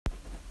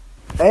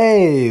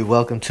Hey,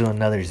 welcome to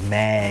another's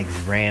Mags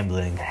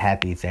Rambling.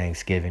 Happy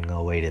Thanksgiving.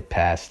 Oh, wait, it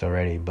passed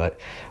already, but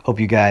hope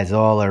you guys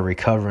all are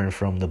recovering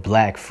from the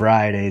Black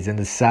Fridays and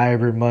the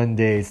Cyber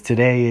Mondays.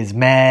 Today is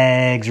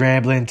Mags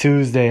Rambling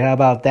Tuesday. How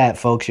about that,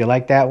 folks? You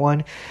like that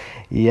one?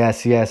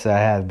 Yes, I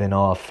have been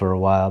off for a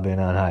while, been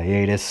on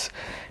hiatus,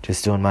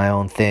 just doing my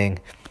own thing.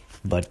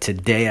 But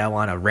today I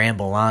want to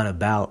ramble on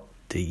about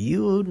the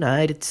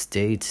United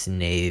States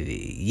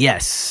Navy.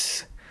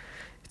 Yes.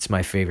 It's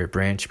my favorite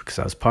branch because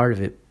I was part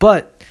of it.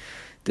 But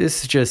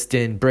this is just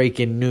in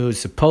breaking news.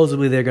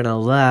 Supposedly they're going to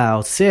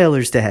allow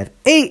sailors to have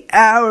 8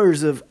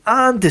 hours of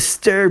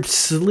undisturbed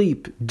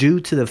sleep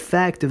due to the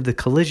fact of the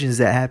collisions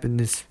that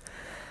happened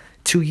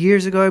 2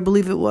 years ago, I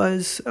believe it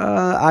was.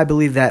 I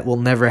believe that will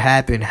never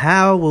happen.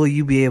 How will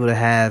you be able to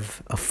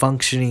have a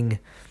functioning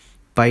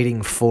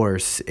fighting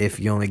force if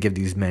you only give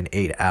these men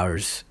 8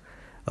 hours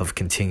of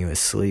continuous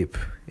sleep?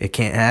 It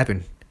can't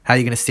happen. How are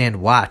you going to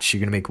stand watch?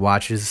 You're going to make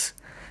watches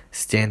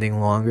standing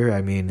longer?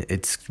 I mean,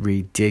 it's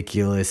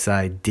ridiculous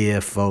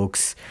idea,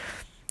 folks.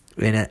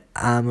 And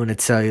I'm going to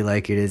tell you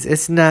like it is.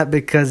 It's not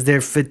because they're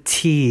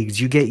fatigued.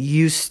 You get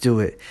used to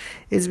it.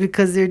 It's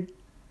because they're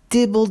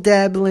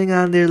dibble-dabbling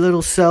on their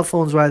little cell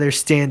phones while they're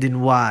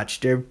standing watch.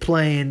 They're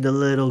playing the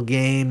little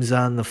games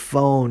on the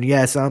phone.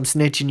 Yes, I'm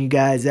snitching you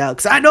guys out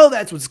because I know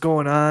that's what's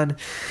going on.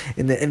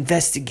 And the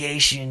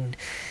investigation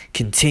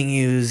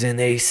continues, and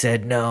they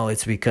said, no,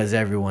 it's because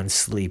everyone's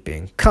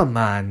sleeping. Come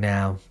on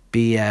now.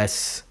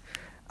 BS.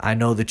 I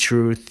know the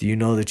truth. You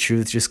know the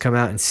truth. Just come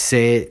out and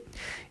say it.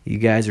 You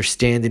guys are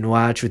standing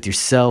watch with your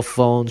cell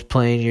phones,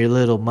 playing your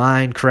little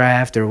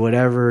Minecraft or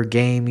whatever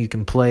game you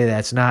can play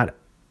that's not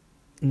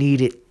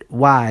needed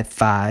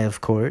Wi-Fi,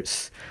 of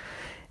course.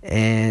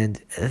 And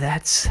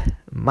that's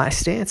my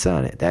stance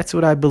on it. That's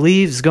what I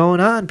believe is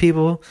going on,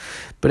 people.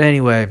 But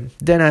anyway,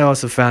 then I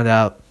also found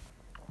out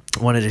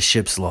one of the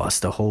ships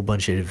lost a whole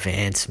bunch of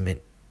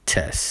advancement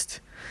tests.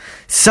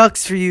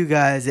 Sucks for you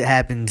guys. It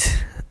happened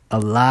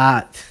a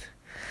lot.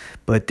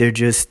 But they're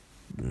just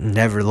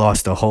never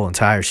lost the whole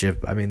entire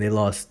ship. I mean, they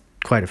lost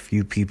quite a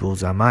few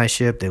peoples on my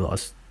ship. They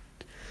lost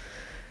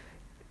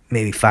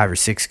maybe 5 or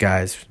 6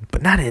 guys,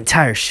 but not an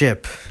entire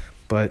ship.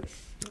 But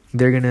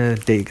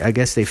I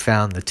guess they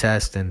found the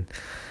test, and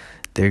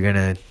they're going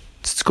to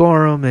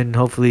score them, and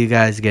hopefully you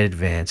guys get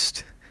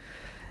advanced.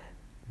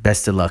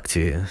 Best of luck to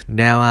you.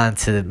 Now on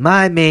to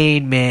my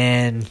main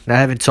man. I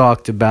haven't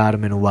talked about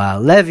him in a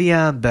while.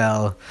 Le'Veon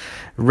Bell,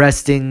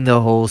 resting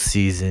the whole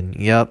season.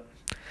 Yep.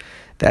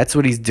 That's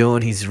what he's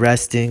doing. He's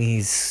resting.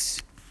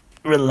 He's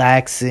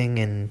relaxing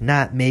and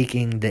not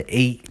making the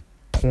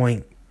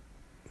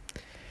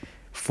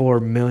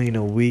 $8.4 million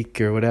a week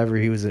or whatever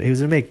he was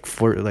gonna make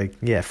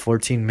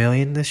 14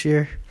 million this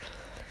year.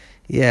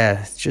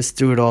 Yeah, just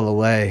threw it all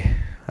away.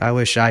 I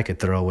wish I could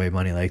throw away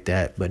money like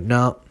that, but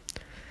no,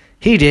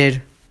 he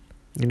did.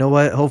 You know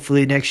what?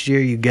 Hopefully next year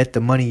you get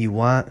the money you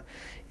want.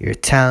 You're a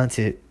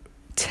talented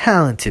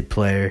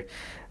player.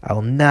 I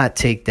will not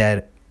take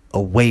that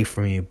away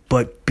from you,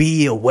 but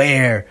be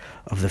aware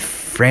of the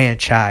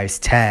franchise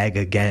tag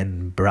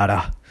again,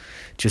 brother.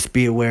 Just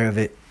be aware of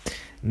it.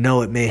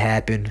 Know it may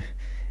happen,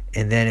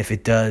 and then if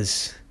it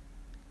does,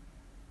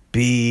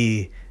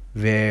 be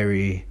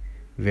very,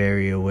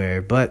 very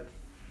aware. But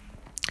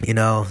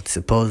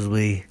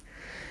supposedly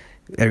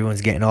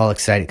everyone's getting all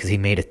excited because he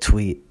made a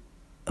tweet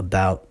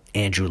about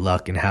Andrew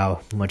Luck and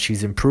how much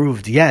he's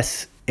improved.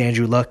 Yes,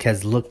 Andrew Luck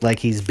has looked like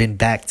he's been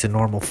back to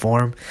normal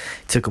form.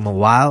 It took him a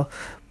while.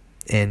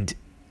 And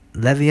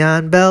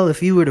Le'Veon Bell,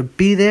 if you were to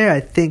be there, I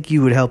think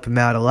you would help him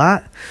out a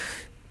lot.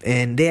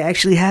 And they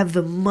actually have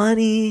the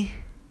money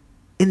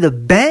in the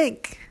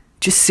bank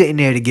just sitting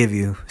there to give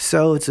you.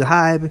 So it's a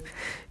high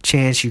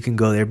chance you can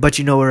go there. But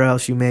you know where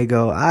else you may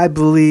go? I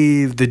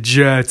believe the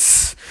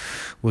Jets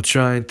will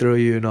try and throw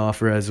you an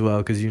offer as well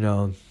because,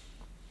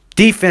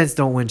 defense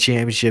don't win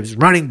championships.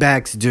 Running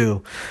backs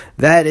do.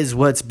 That is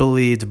what's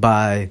believed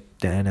by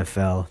the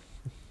NFL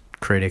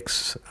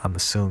critics, I'm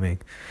assuming.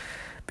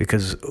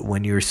 Because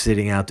when you were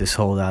sitting out this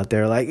holdout,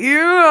 they're like, you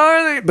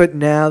are the... But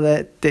now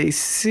that they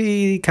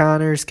see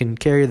Connors can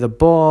carry the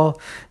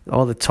ball,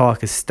 all the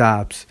talk has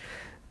stopped.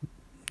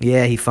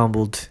 Yeah, he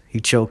fumbled. He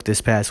choked this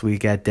past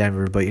week at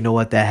Denver. But you know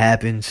what? That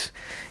happens.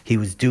 He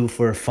was due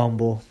for a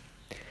fumble.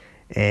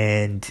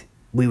 And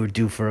we were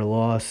due for a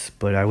loss.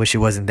 But I wish it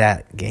wasn't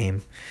that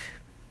game.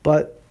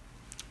 But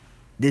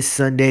this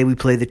Sunday we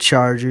play the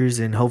Chargers.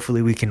 And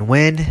hopefully we can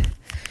win.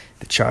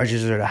 The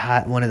Chargers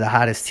are one of the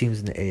hottest teams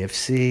in the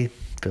AFC.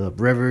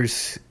 Phillip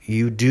Rivers,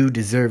 you do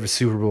deserve a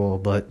Super Bowl,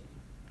 but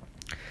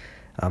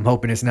I'm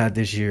hoping it's not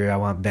this year. I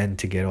want Ben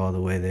to get all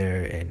the way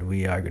there, and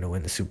we are going to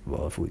win the Super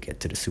Bowl if we get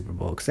to the Super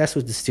Bowl, because that's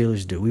what the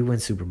Steelers do. We win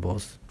Super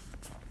Bowls.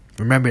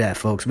 Remember that,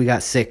 folks. We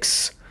got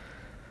 6.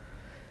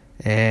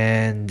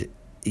 And,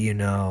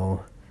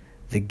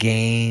 the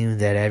game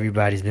that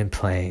everybody's been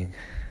playing,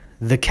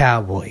 the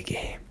Cowboy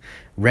game.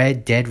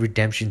 Red Dead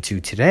Redemption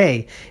 2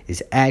 today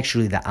is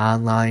actually the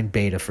online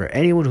beta for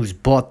anyone who's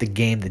bought the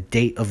game the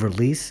date of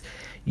release.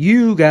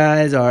 You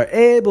guys are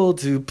able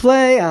to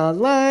play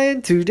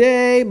online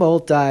today,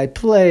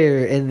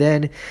 multiplayer. And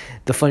then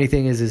the funny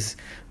thing is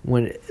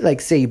when,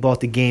 like, say you bought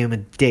the game a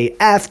day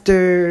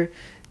after,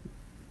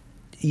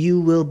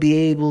 you will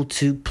be able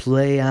to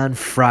play on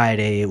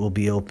Friday. It will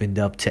be opened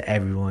up to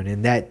everyone.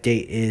 And that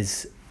date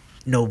is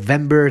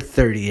November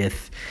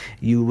 30th.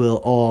 You will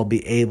all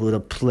be able to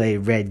play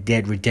Red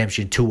Dead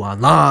Redemption 2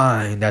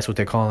 online. That's what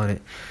they're calling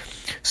it.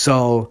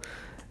 So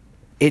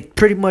it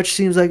pretty much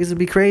seems like it's going to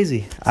be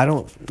crazy. I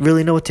don't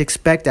really know what to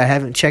expect. I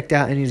haven't checked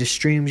out any of the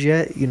streams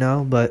yet,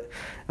 but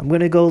I'm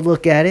going to go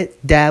look at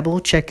it,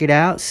 dabble, check it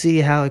out, see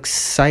how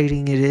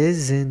exciting it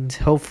is, and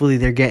hopefully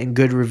they're getting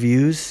good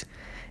reviews.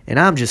 And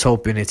I'm just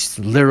hoping it's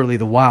literally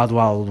the Wild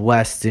Wild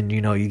West, and,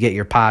 you get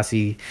your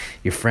posse,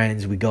 your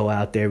friends, we go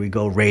out there, we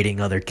go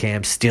raiding other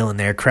camps, stealing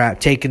their crap,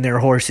 taking their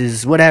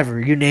horses, whatever,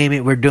 you name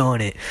it, we're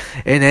doing it.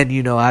 And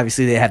then,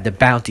 obviously they have the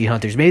bounty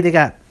hunters. Maybe they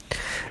got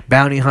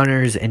bounty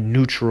hunters and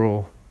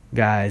neutral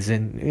guys,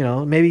 and,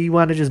 maybe you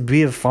want to just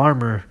be a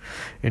farmer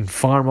and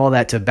farm all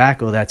that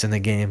tobacco that's in the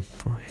game,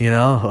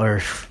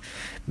 or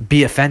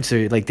be a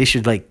fencer. Like, they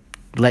should,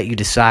 let you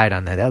decide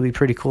on that. That would be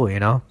pretty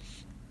cool,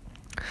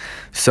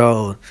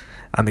 So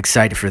I'm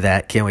excited for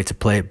that. Can't wait to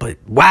play it. But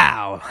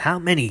wow, how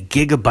many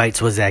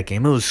gigabytes was that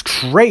game? It was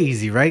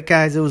crazy, right,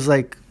 guys? It was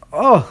 100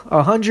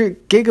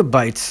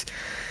 gigabytes.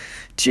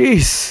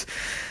 Jeez.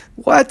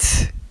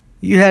 What?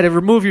 You had to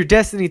remove your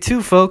Destiny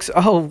 2, folks.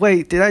 Oh,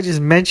 wait, did I just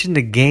mention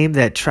the game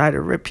that tried to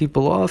rip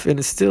people off and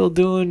is still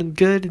doing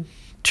good?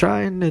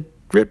 Trying to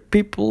rip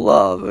people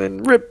off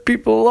and rip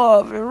people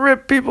off and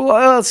rip people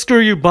off. Oh, screw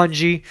you,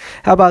 Bungie.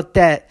 How about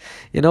that?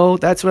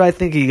 That's what I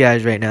think of you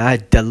guys right now. I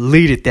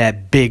deleted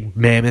that big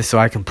mammoth so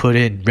I can put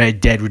in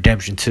Red Dead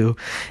Redemption 2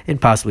 and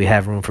possibly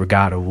have room for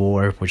God of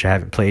War, which I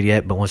haven't played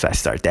yet. But once I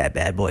start that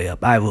bad boy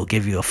up, I will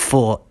give you a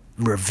full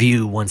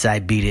review once I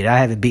beat it. I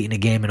haven't beaten a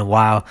game in a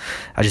while.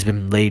 I've just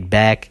been laid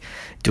back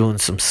doing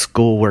some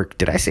schoolwork.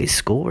 Did I say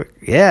schoolwork?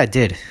 Yeah, I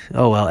did.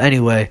 Oh, well,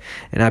 anyway.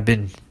 And I've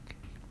been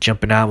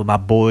jumping out with my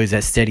boys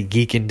at Steady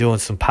Geeking, doing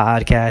some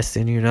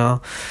podcasting,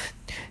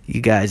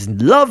 You guys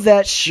love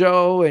that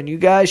show, and you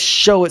guys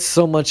show it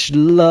so much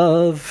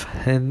love,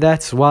 and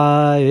that's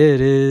why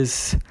it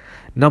is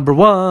number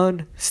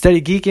one.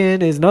 Steady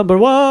Geeking is number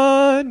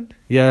one.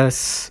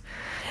 Yes.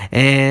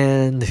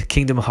 And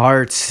Kingdom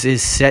Hearts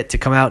is set to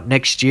come out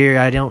next year.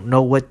 I don't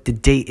know what the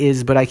date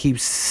is, but I keep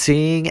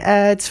seeing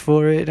ads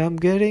for it. I'm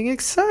getting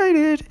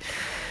excited.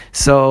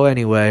 So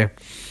anyway,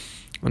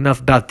 enough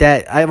about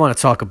that. I want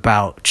to talk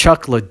about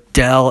Chuck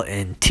Liddell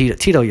and Tito.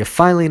 Tito, you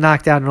finally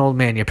knocked out an old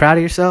man. You proud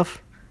of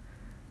yourself?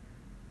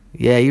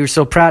 Yeah, you were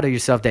so proud of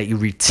yourself that you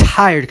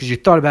retired because you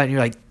thought about it and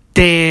you're like,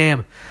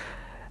 damn,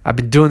 I've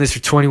been doing this for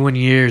 21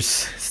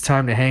 years. It's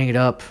time to hang it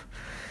up.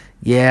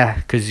 Yeah,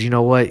 because you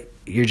know what?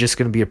 You're just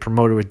going to be a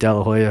promoter with De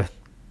La Hoya.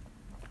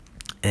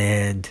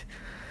 And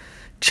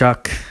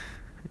Chuck,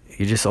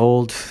 you're just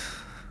old.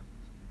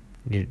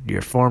 You're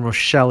a former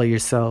shell of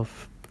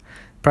yourself.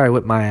 Probably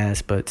whip my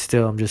ass, but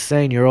still, I'm just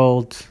saying you're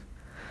old.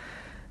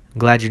 I'm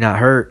glad you're not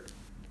hurt.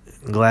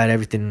 I'm glad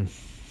everything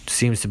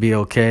seems to be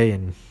okay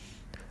and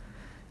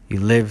you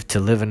live to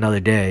live another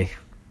day.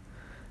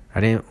 I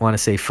didn't want to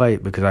say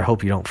fight because I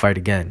hope you don't fight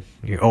again.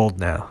 You're old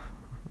now.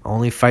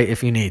 Only fight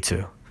if you need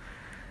to.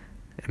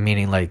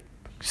 Meaning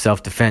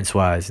self-defense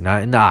wise,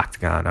 not in the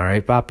octagon, all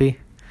right, Papi?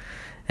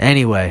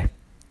 Anyway,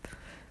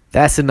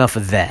 that's enough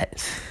of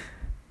that.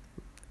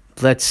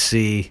 Let's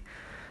see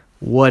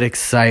what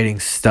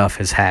exciting stuff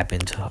has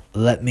happened.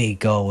 Let me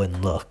go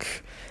and look.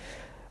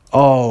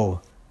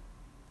 Oh,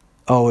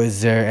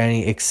 is there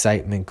any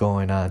excitement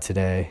going on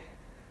today?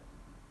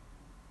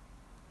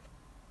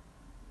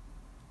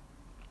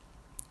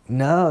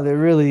 No, there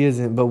really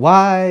isn't. But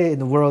why in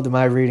the world am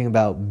I reading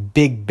about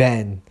Big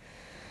Ben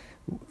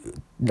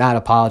not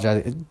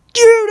apologizing?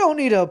 You don't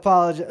need to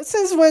apologize.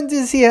 Since when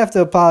does he have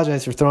to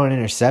apologize for throwing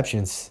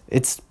interceptions?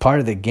 It's part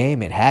of the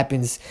game. It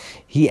happens.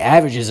 He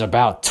averages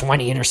about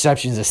 20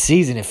 interceptions a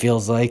season, it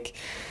feels like.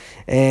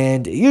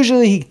 And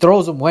usually he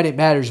throws them when it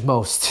matters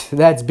most.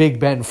 That's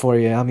Big Ben for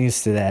you. I'm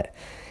used to that.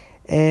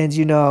 And,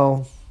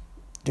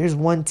 there's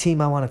one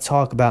team I want to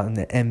talk about in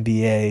the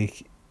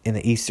NBA, in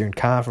the Eastern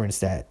Conference,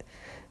 that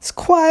is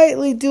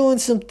quietly doing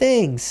some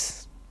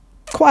things.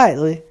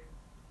 Quietly,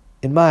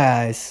 in my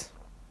eyes.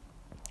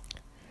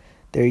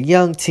 They're a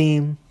young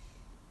team.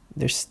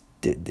 They're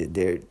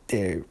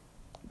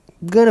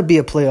gonna be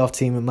a playoff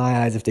team in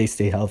my eyes if they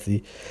stay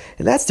healthy,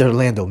 and that's the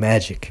Orlando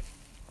Magic.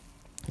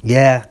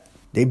 Yeah,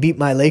 they beat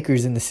my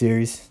Lakers in the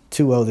series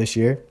 2-0 this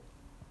year,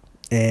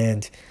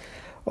 and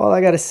all I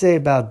gotta say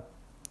about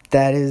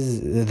that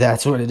is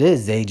that's what it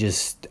is. They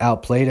just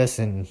outplayed us,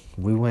 and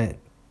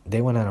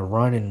they went on a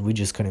run, and we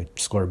just couldn't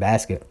score a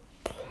basket.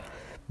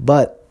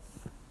 But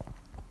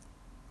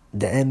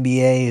the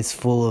NBA is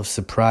full of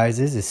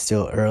surprises. It's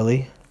still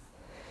early.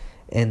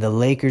 And the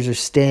Lakers are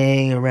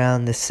staying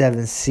around the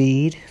 7th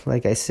seed.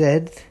 Like I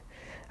said,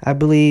 I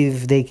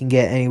believe they can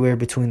get anywhere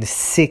between the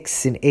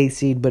 6th and 8th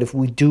seed. But if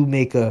we do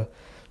make a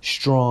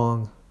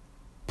strong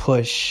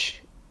push,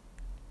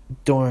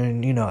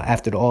 during,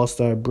 after the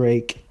All-Star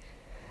break.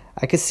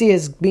 I could see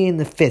us being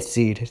the 5th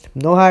seed.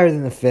 No higher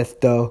than the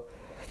 5th, though.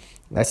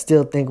 I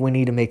still think we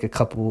need to make a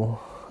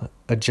couple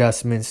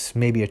adjustments,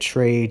 maybe a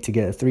trade to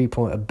get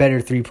a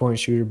better three-point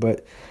shooter,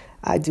 but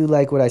I do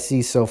like what I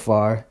see so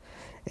far,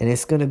 and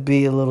it's going to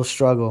be a little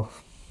struggle.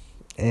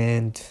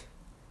 And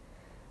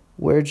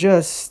we're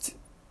just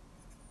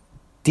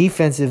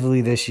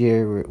defensively this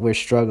year, we're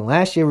struggling.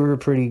 Last year we were a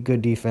pretty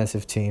good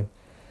defensive team.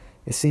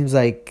 It seems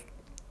like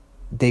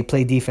they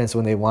play defense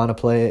when they want to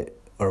play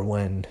it or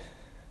when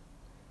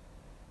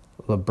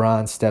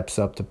LeBron steps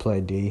up to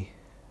play D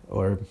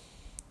or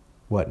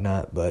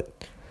whatnot,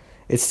 but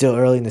it's still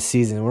early in the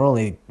season. We're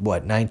only,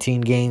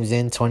 19 games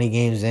in, 20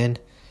 games in,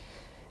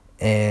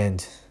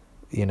 and,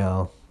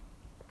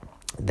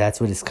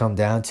 that's what it's come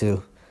down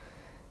to.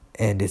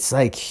 And it's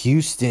like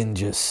Houston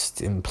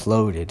just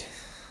imploded,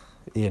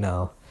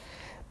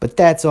 But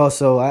that's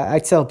also, I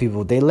tell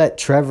people, they let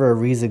Trevor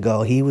Ariza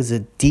go. He was a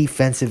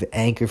defensive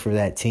anchor for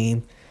that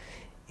team.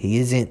 He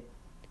isn't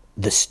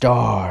the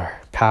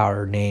star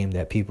power name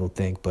that people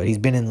think, but he's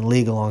been in the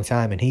league a long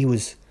time, and he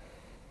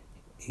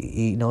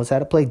knows how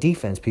to play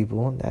defense,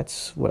 people. And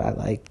that's what I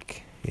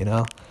like,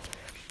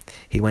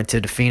 He went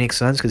to the Phoenix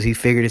Suns because he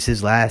figured it's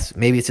his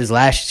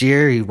last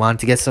year. He wanted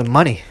to get some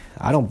money.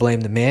 I don't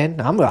blame the man.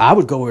 I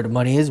would go where the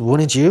money is,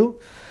 wouldn't you?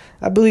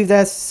 I believe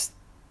that's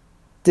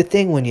the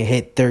thing when you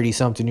hit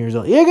 30-something years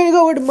old. You're going to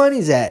go where the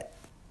money's at.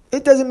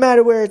 It doesn't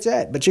matter where it's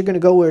at, but you're going to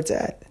go where it's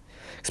at.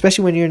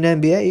 Especially when you're in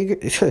the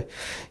NBA.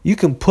 You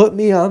can put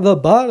me on the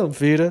bottom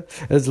feeder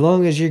as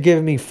long as you're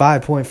giving me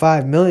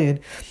 $5.5 million.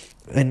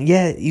 And,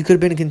 yeah, you could have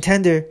been a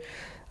contender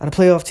on a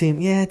playoff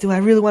team. Yeah, do I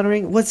really want a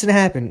ring? What's going to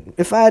happen?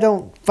 If I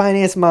don't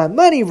finance my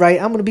money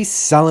right, I'm going to be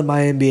selling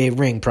my NBA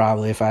ring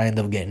probably if I end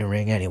up getting a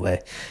ring anyway.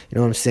 You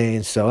know what I'm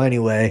saying? So,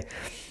 anyway,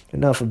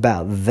 enough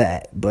about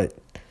that. But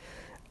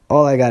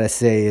all I got to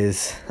say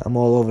is I'm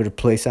all over the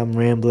place. I'm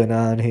rambling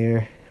on.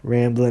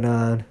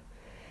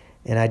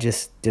 And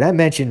did I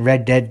mention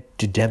Red Dead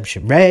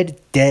Redemption? Red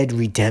Dead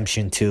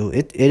Redemption 2.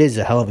 It is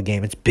a hell of a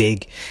game. It's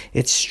big.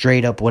 It's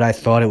straight up what I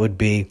thought it would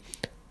be.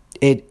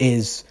 It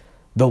is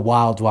the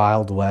Wild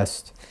Wild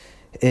West.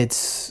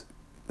 Its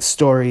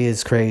story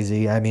is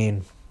crazy. I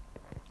mean,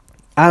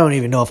 I don't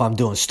even know if I'm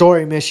doing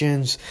story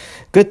missions.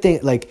 Good thing,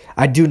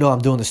 I do know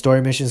I'm doing the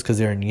story missions because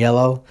they're in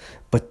yellow,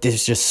 but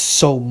there's just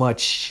so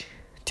much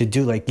to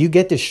do. You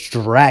get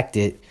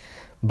distracted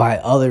by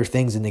other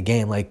things in the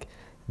game.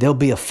 There'll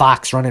be a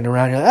fox running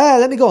around. You're like,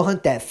 let me go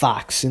hunt that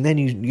fox. And then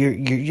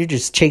you're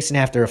just chasing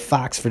after a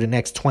fox for the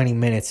next 20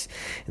 minutes.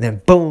 And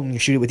then, boom, you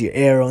shoot it with your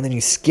arrow. And then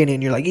you skin it.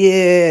 And you're like,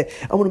 yeah,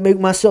 I'm going to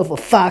make myself a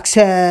fox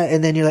hat.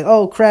 And then you're like,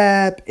 oh,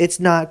 crap, it's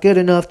not good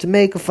enough to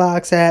make a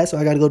fox hat. So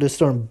I got to go to the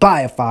store and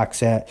buy a fox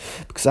hat.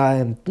 Because I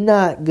am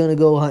not going to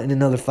go hunting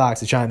another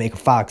fox to try and make a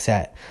fox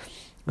hat.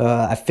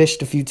 I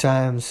fished a few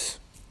times.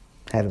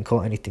 Haven't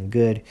caught anything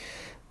good.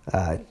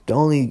 The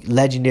only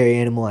legendary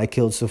animal I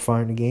killed so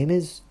far in the game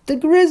is the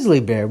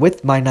grizzly bear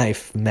with my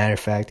knife. Matter of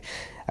fact,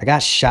 I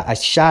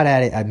shot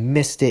at it. I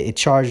missed it. It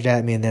charged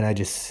at me, and then I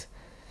just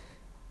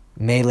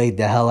meleeed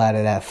the hell out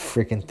of that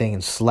freaking thing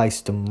and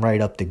sliced him right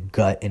up the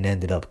gut and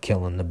ended up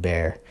killing the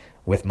bear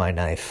with my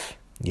knife.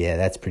 Yeah,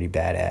 that's pretty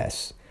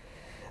badass.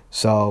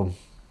 So,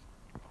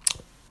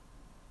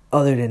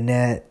 other than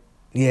that,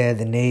 yeah,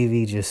 the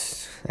Navy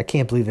I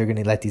can't believe they're going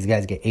to let these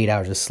guys get 8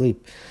 hours of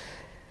sleep.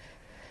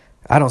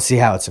 I don't see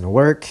how it's going to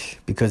work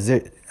because,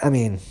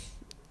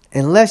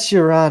 unless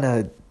you're on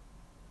a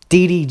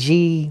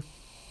DDG,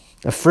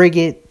 a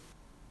frigate,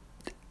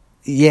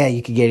 yeah,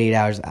 you could get 8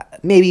 hours.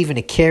 Maybe even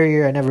a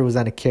carrier. I never was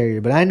on a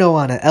carrier. But I know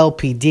on an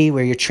LPD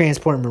where you're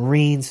transporting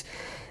Marines,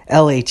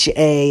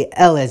 LHA,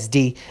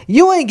 LSD,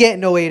 you ain't getting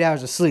no 8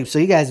 hours of sleep. So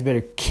you guys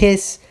better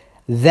kiss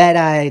that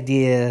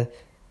idea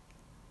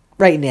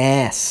right in the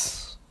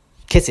ass.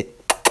 Kiss it.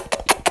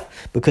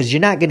 Because you're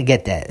not going to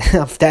get that.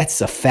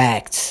 That's a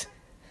fact.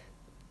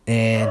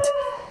 And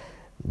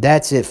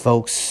that's it,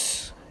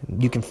 folks.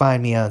 You can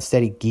find me on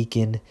Steady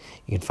Geekin'.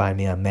 You can find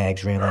me on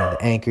Mags Rambling on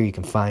the Anchor. You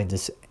can find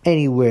us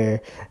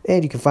anywhere.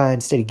 And you can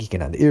find Steady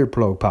Geekin' on the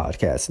Earplug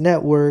Podcast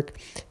Network.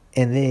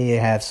 And they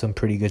have some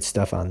pretty good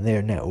stuff on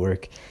their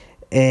network.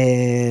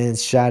 And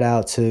shout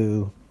out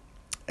to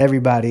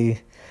everybody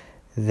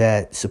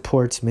that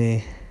supports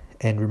me.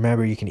 And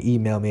remember, you can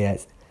email me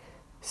at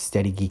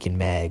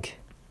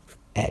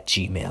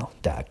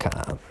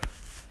steadygeekandmag@gmail.com.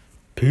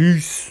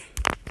 Peace.